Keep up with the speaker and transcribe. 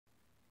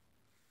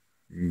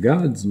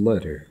God's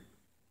letter.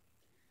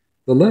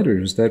 The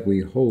letters that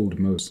we hold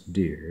most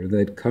dear,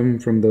 that come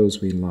from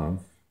those we love,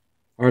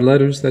 are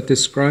letters that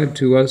describe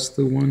to us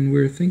the one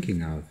we're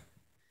thinking of,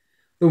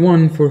 the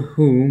one for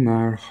whom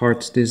our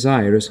heart's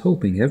desire is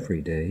hoping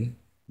every day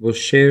will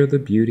share the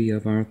beauty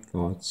of our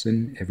thoughts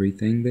in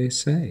everything they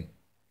say.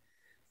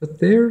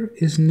 But there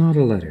is not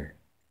a letter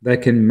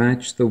that can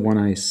match the one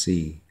I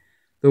see,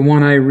 the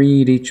one I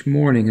read each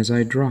morning as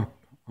I drop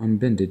on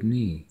bended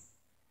knee,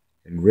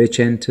 in rich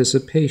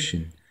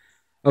anticipation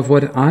of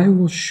what I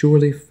will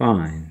surely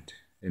find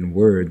in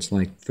words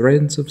like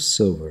threads of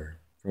silver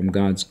from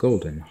God's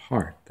golden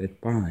heart that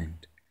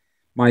bind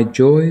my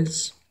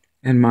joys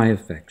and my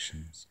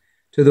affections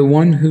to the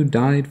one who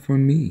died for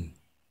me,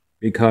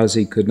 because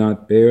he could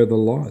not bear the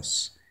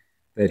loss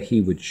that he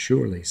would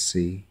surely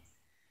see,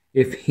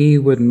 if he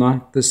would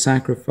not the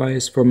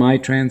sacrifice for my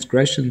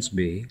transgressions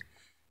be,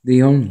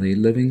 the only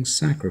living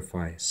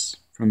sacrifice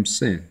from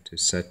sin to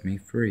set me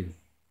free.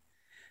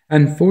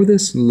 And for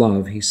this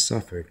love he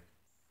suffered,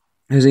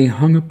 as he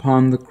hung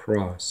upon the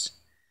cross,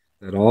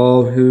 that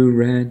all who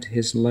read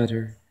his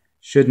letter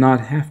should not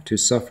have to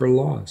suffer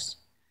loss,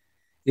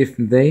 if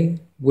they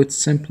would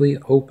simply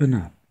open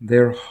up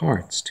their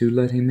hearts to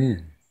let him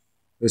in,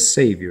 the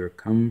Savior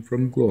come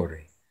from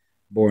glory,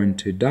 born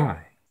to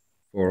die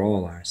for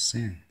all our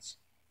sins.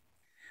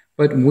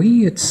 But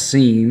we, it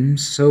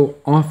seems, so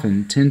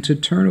often tend to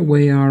turn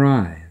away our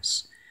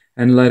eyes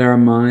and let our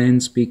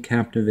minds be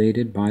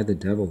captivated by the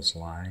devil's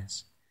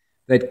lies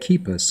that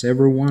keep us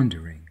ever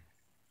wandering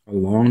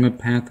along a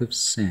path of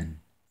sin,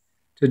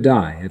 to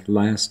die at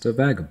last a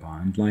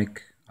vagabond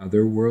like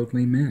other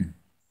worldly men.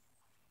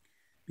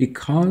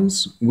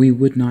 Because we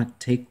would not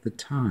take the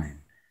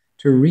time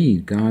to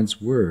read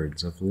God's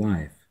words of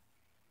life,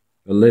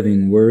 the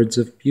living words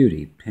of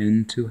beauty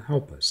penned to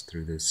help us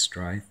through this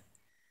strife,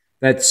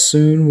 that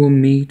soon will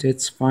meet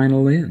its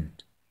final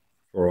end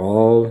for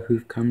all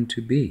who've come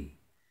to be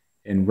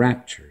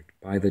enraptured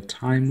by the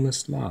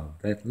timeless love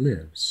that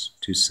lives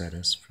to set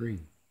us free.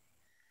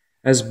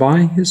 As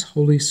by his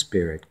Holy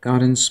Spirit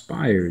God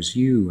inspires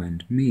you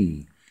and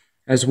me,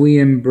 as we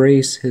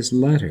embrace his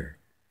letter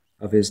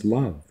of his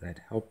love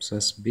that helps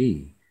us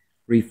be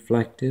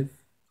reflective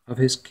of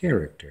his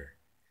character,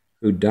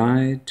 who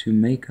died to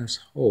make us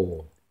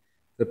whole,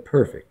 the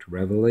perfect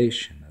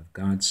revelation of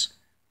God's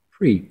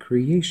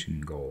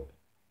pre-creation goal.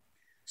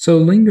 So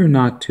linger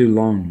not too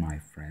long, my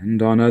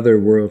friend, on other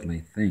worldly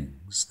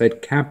things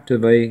that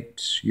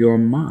captivate your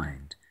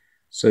mind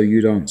so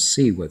you don't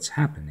see what's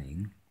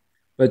happening,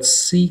 but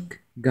seek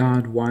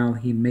God while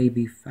he may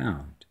be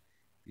found,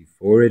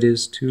 before it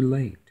is too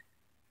late,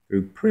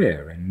 through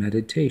prayer and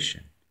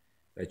meditation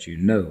that you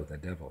know the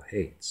devil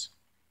hates,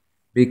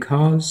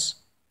 because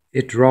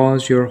it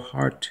draws your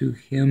heart to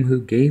him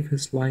who gave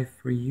his life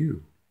for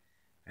you,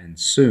 and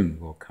soon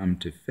will come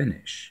to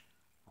finish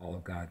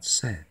all God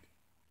said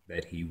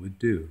that he would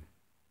do.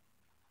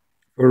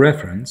 For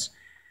reference,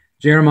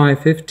 Jeremiah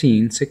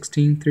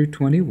 15:16 through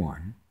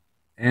 21,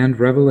 and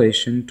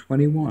Revelation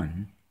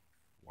 21:1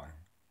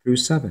 through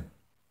 7.